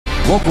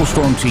Local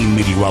Storm Team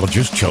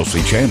meteorologist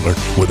Chelsea Chandler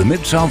with the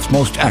Mid-South's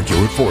most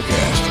accurate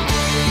forecast.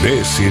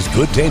 This is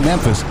Good Day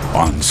Memphis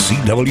on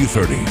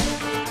CW30.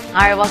 All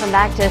right, welcome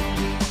back to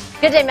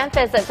Good Day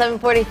Memphis at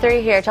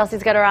 7:43 here.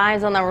 Chelsea's got her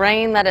eyes on the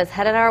rain that is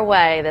headed our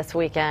way this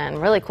weekend.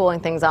 Really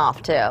cooling things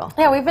off, too.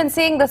 Yeah, we've been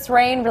seeing this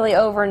rain really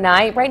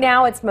overnight. Right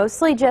now, it's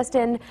mostly just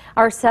in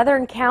our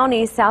southern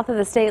counties south of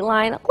the state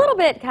line. A little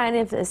bit kind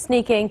of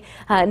sneaking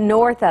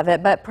north of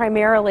it, but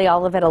primarily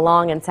all of it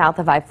along and south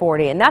of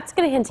I-40. And that's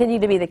going to continue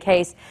to be the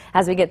case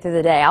as we get through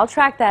the day. I'll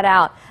track that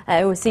out.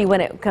 We'll see when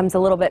it comes a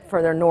little bit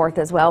further north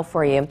as well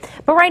for you.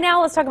 But right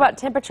now, let's talk about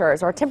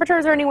temperatures. Our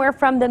temperatures are anywhere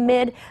from the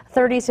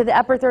mid-30s to the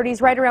upper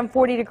 30s, right around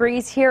 40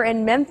 degrees here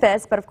in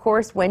Memphis, but of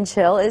course wind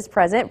chill is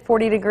present.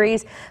 40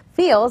 degrees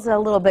feels a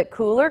little bit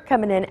cooler,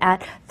 coming in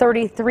at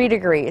 33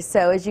 degrees.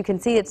 So as you can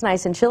see, it's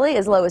nice and chilly,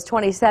 as low as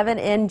 27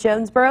 in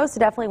Jonesboro, so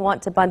definitely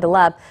want to bundle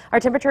up.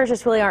 Our temperatures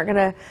just really aren't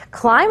going to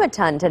climb a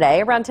ton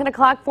today. Around 10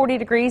 o'clock, 40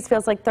 degrees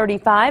feels like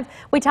 35.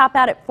 We top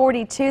out at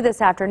 42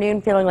 this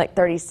afternoon, feeling like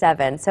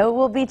 37. So it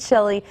will be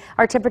chilly.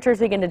 Our temperatures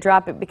begin to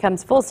drop. It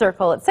becomes full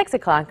circle at 6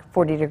 o'clock,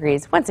 40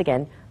 degrees once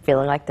again,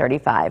 feeling like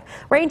 35.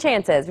 Rain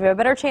chances. We have a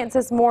better chance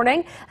this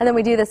morning, and then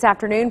we do this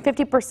afternoon.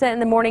 50% in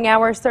the morning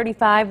hours,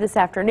 35 this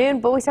afternoon,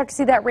 but we start to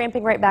see that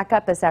ramping right back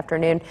up this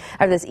afternoon,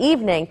 or this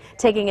evening,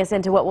 taking us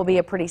into what will be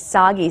a pretty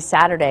soggy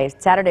Saturday.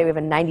 Saturday, we have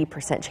a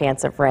 90%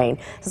 chance of rain.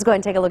 So let's go ahead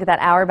and take a look at that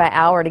hour by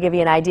hour to give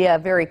you an idea. A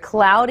very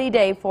cloudy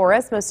day for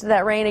us. Most of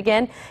that rain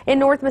again in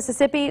North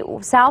Mississippi,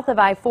 south of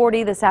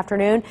I-40 this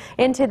afternoon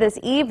into this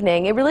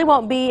evening. It really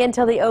won't be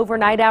until the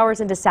overnight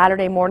hours into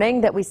Saturday morning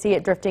that we see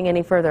it drifting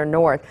any further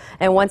north.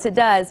 And once it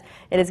does,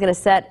 it is going to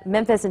set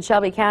Memphis and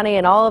Shelby County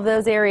and all of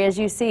those areas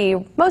you see,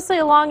 mostly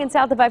along and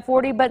south of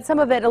I-40, but some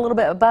of it a little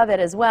bit above it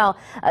as well.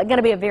 Going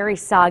to be a very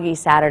soggy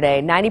Saturday.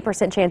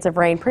 90% chance of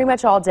rain pretty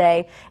much all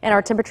day, and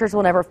our temperatures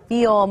will never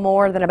feel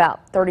more than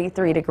about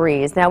 33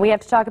 degrees. Now we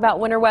have to talk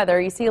about winter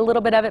weather. You see a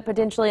little bit of it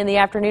potentially in the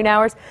afternoon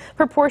hours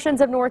for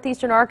portions of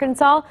northeastern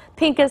Arkansas.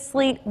 Pink is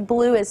sleet,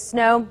 blue is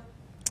snow.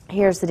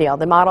 Here's the deal.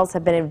 The models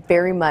have been in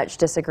very much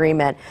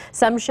disagreement.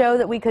 Some show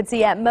that we could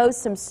see at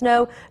most some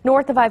snow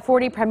north of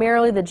I-40,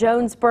 primarily the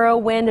Jonesboro,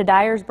 Wynn to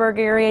Dyersburg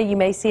area. You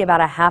may see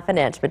about a ½ an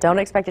inch, but don't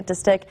expect it to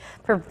stick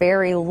for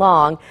very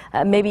long.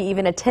 Maybe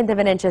even a 1/10 of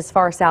an inch as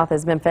far south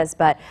as Memphis,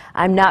 but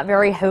I'm not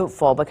very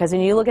hopeful because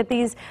when you look at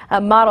these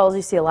models,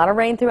 you see a lot of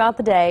rain throughout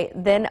the day.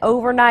 Then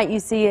overnight, you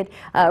see it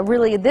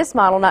really this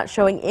model not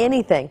showing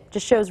anything,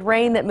 just shows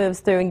rain that moves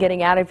through and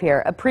getting out of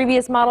here. A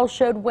previous model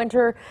showed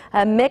winter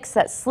mix,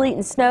 that sleet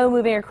and snow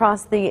moving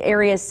across the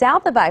areas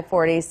south of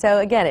I-40. So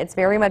again, it's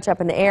very much up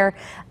in the air.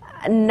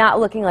 Not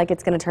looking like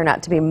it's going to turn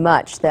out to be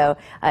much, though,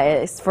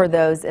 for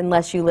those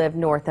unless you live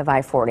north of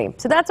I-40.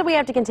 So that's what we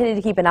have to continue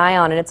to keep an eye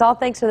on, and it's all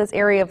thanks to this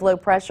area of low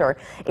pressure.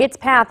 Its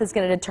path is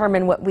going to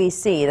determine what we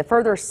see. The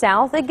further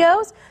south it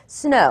goes,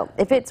 snow.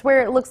 If it's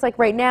where it looks like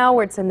right now,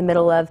 where it's in the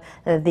middle of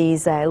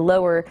these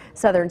lower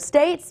southern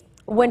states,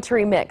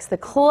 wintry mix. The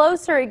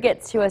closer it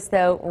gets to us,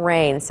 though,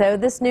 rain. So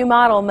this new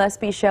model must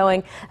be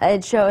showing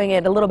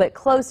it a little bit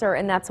closer,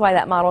 and that's why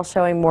that model's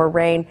showing more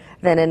rain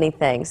than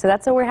anything. So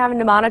that's what we're having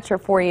to monitor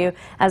for you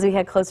as we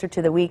head closer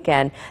to the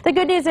weekend. The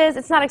good news is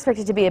it's not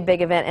expected to be a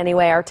big event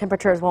anyway. Our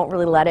temperatures won't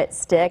really let it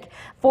stick.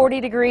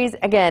 40 degrees,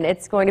 again,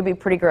 it's going to be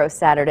pretty gross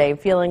Saturday.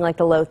 Feeling like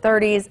the low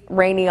 30s,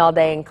 rainy all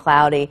day and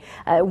cloudy,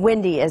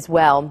 windy as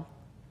well.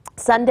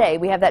 Sunday,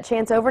 we have that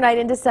chance overnight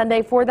into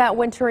Sunday for that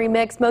wintry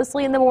mix,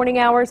 mostly in the morning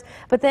hours.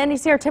 But then you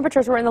see our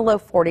temperatures were in the low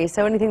 40s,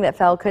 so anything that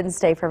fell couldn't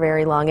stay for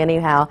very long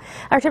anyhow.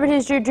 Our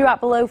temperatures do drop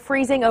below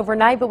freezing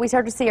overnight, but we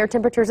start to see our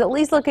temperatures at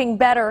least looking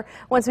better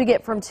once we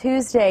get from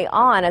Tuesday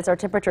on, as our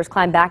temperatures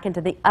climb back into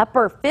the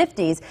upper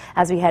 50s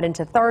as we head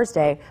into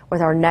Thursday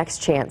with our next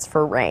chance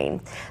for rain.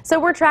 So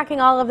we're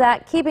tracking all of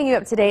that, keeping you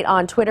up to date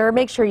on Twitter.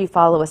 Make sure you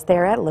follow us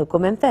there at Local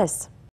Memphis.